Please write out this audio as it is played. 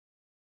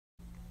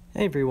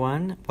Hey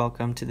everyone,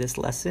 welcome to this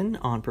lesson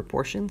on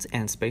proportions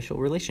and spatial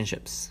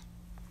relationships.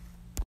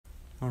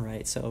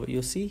 Alright, so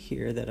you'll see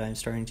here that I'm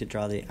starting to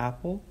draw the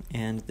apple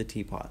and the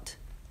teapot.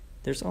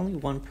 There's only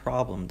one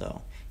problem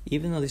though.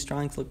 Even though these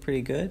drawings look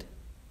pretty good,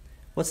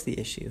 what's the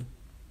issue?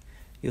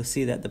 You'll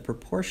see that the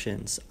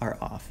proportions are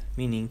off,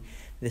 meaning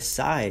the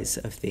size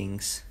of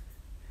things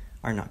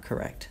are not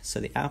correct. So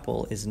the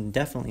apple is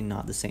definitely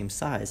not the same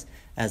size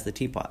as the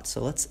teapot. So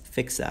let's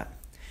fix that.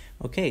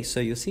 Okay, so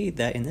you'll see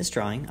that in this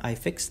drawing, I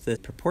fixed the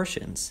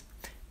proportions,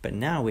 but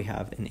now we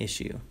have an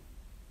issue.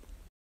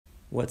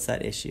 What's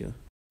that issue?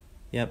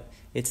 Yep,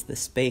 it's the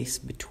space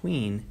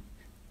between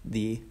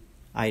the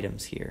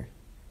items here.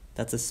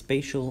 That's a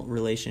spatial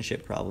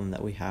relationship problem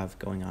that we have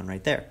going on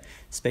right there.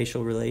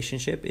 Spatial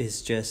relationship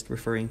is just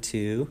referring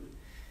to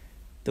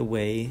the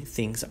way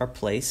things are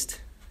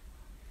placed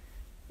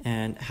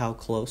and how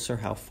close or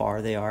how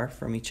far they are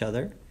from each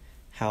other,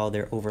 how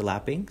they're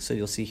overlapping. So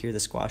you'll see here the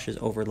squash is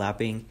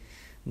overlapping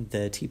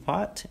the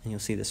teapot, and you'll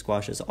see the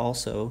squash is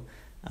also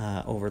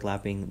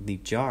overlapping the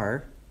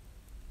jar.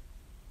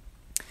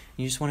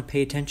 You just want to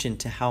pay attention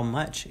to how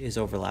much is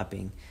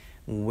overlapping,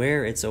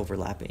 where it's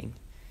overlapping,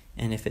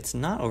 and if it's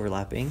not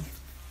overlapping,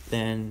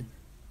 then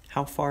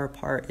how far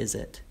apart is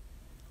it?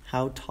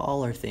 How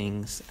tall are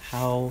things?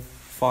 How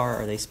far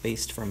are they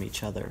spaced from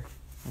each other?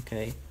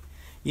 Okay,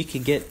 you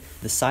could get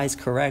the size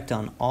correct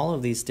on all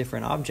of these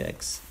different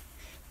objects,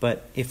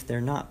 but if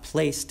they're not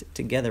placed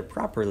together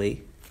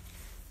properly,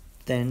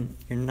 then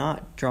you're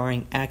not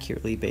drawing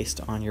accurately based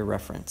on your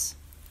reference.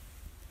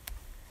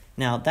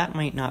 Now, that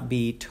might not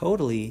be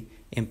totally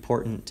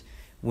important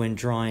when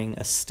drawing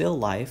a still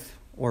life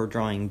or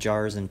drawing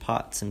jars and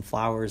pots and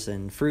flowers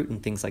and fruit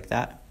and things like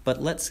that,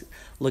 but let's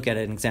look at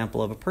an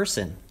example of a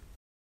person.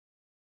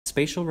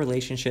 Spatial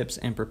relationships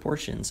and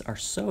proportions are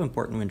so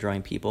important when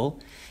drawing people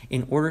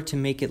in order to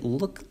make it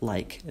look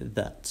like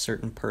that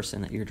certain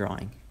person that you're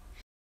drawing.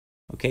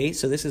 Okay,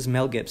 so this is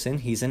Mel Gibson.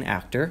 He's an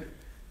actor.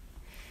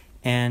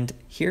 And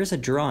here's a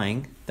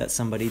drawing that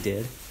somebody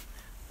did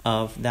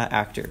of that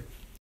actor.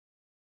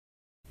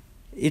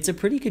 It's a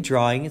pretty good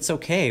drawing. It's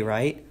okay,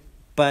 right?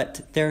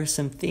 But there are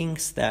some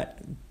things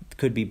that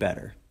could be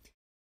better.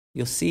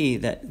 You'll see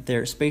that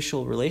there are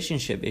spatial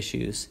relationship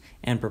issues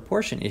and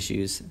proportion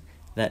issues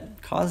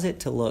that cause it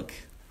to look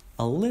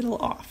a little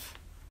off.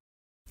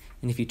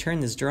 And if you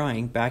turn this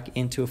drawing back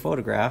into a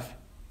photograph,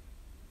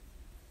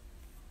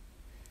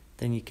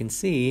 then you can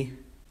see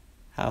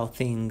how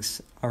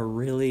things are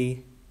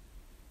really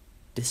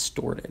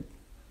distorted.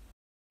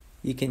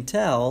 You can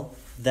tell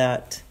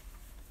that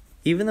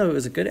even though it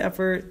was a good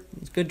effort,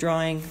 good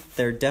drawing,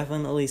 there are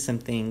definitely some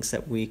things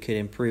that we could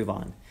improve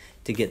on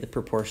to get the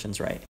proportions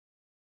right.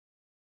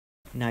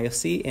 Now you'll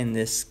see in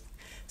this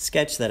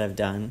sketch that I've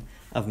done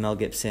of Mel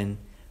Gibson,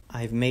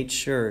 I've made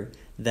sure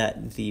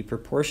that the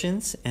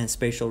proportions and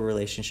spatial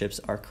relationships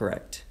are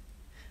correct.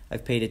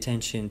 I've paid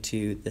attention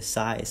to the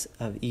size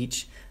of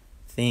each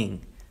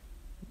thing,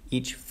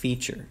 each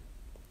feature,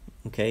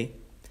 okay?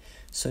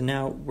 So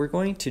now we're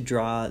going to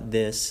draw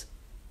this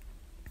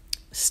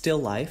still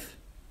life.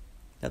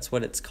 That's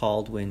what it's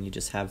called when you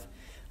just have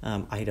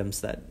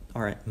items that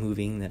aren't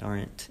moving, that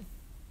aren't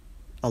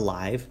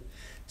alive.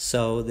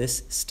 So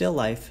this still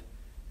life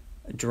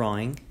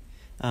drawing,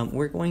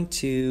 we're going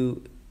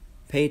to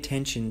pay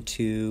attention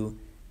to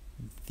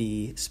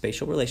the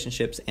spatial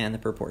relationships and the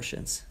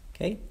proportions,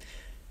 okay?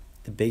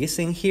 The biggest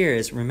thing here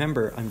is,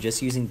 remember, I'm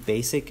just using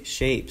basic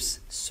shapes,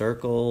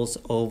 circles,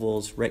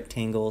 ovals,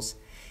 rectangles,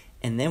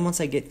 and then once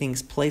I get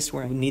things placed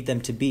where I need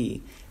them to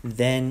be,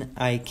 then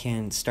I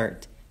can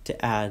start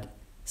to add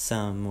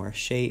some more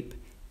shape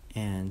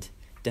and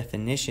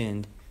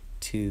definition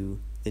to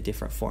the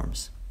different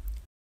forms.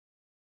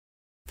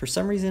 For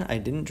some reason, I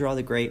didn't draw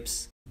the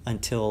grapes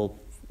until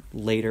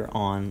later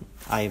on.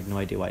 I have no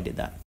idea why I did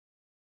that.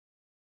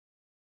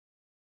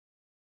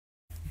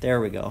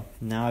 There we go.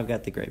 Now I've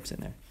got the grapes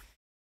in there.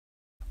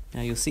 Now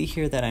you'll see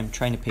here that I'm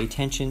trying to pay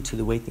attention to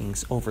the way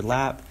things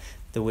overlap,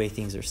 the way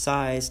things are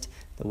sized,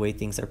 the way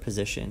things are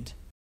positioned.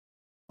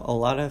 A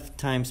lot of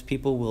times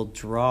people will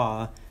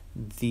draw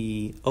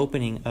the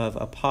opening of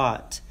a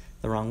pot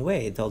the wrong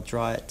way. They'll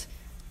draw it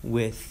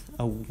with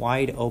a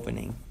wide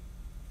opening.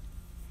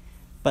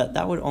 But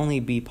that would only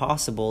be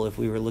possible if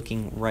we were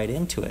looking right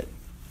into it.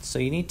 So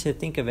you need to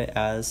think of it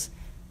as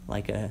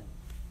like a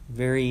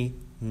very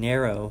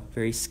narrow,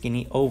 very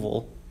skinny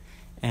oval,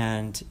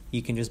 and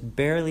you can just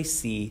barely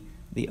see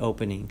the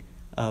opening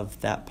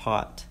of that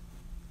pot.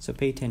 So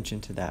pay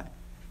attention to that.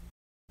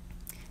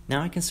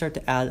 Now I can start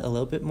to add a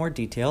little bit more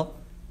detail,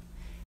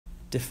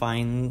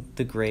 define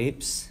the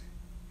grapes,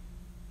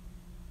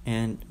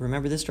 and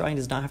remember, this drawing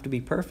does not have to be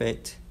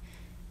perfect,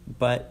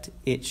 but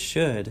it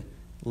should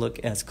look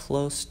as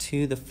close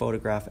to the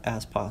photograph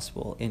as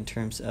possible in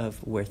terms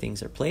of where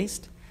things are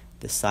placed,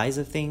 the size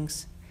of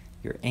things,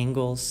 your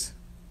angles.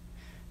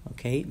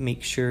 Okay,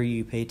 make sure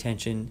you pay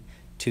attention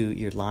to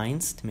your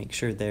lines to make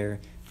sure they're,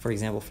 for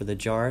example, for the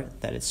jar,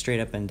 that it's straight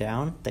up and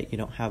down, that you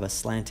don't have a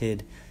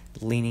slanted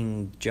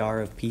leaning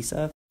jar of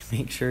pizza.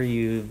 make sure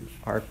you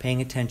are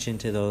paying attention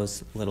to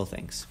those little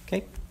things,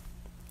 okay?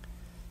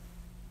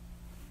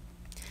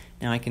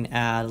 Now I can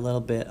add a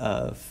little bit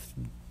of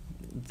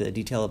the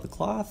detail of the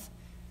cloth,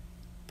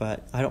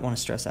 but I don't want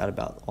to stress out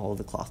about all of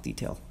the cloth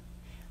detail.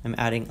 I'm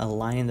adding a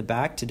line in the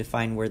back to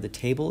define where the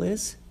table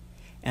is,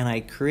 and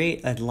I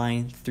create a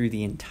line through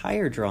the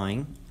entire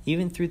drawing,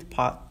 even through the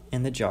pot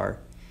and the jar.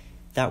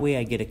 That way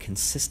I get a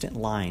consistent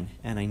line,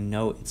 and I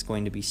know it's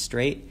going to be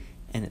straight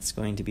and it's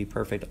going to be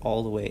perfect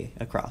all the way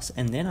across.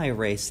 And then I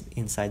erase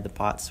inside the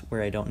pots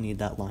where I don't need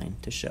that line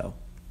to show.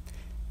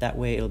 That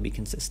way it'll be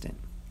consistent.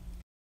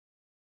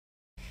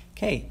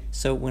 Okay,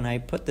 so when I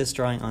put this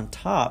drawing on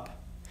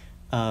top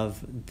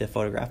of the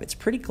photograph, it's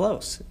pretty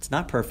close. It's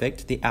not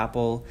perfect. The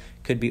apple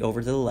could be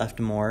over to the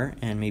left more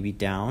and maybe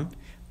down,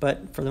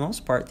 but for the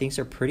most part, things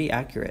are pretty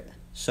accurate.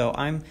 So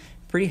I'm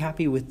pretty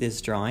happy with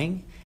this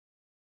drawing.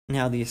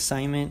 Now the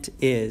assignment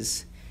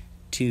is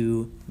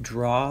to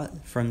draw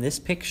from this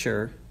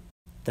picture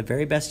the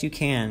very best you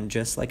can,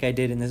 just like I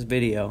did in this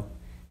video.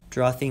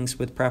 Draw things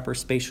with proper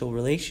spatial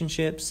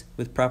relationships,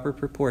 with proper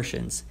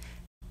proportions.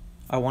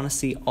 I want to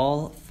see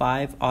all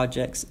 5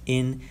 objects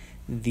in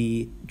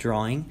the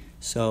drawing.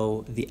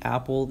 So the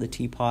apple, the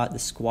teapot, the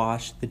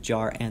squash, the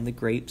jar, and the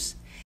grapes.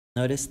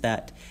 Notice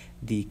that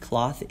the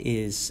cloth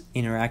is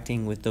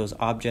interacting with those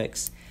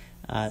objects,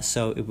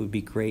 so it would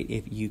be great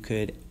if you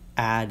could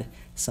add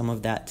some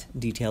of that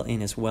detail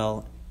in as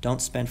well.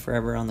 Don't spend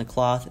forever on the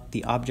cloth.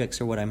 The objects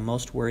are what I'm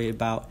most worried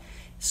about,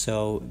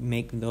 so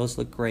make those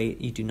look great.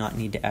 You do not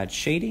need to add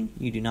shading.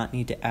 You do not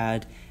need to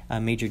add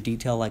a major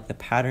detail like the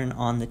pattern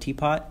on the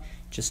teapot.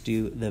 Just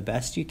do the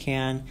best you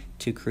can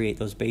to create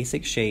those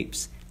basic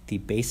shapes, the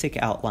basic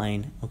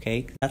outline,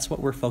 okay? That's what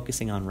we're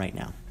focusing on right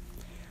now.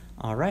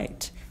 All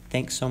right,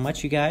 thanks so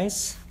much, you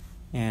guys,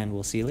 and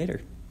we'll see you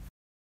later.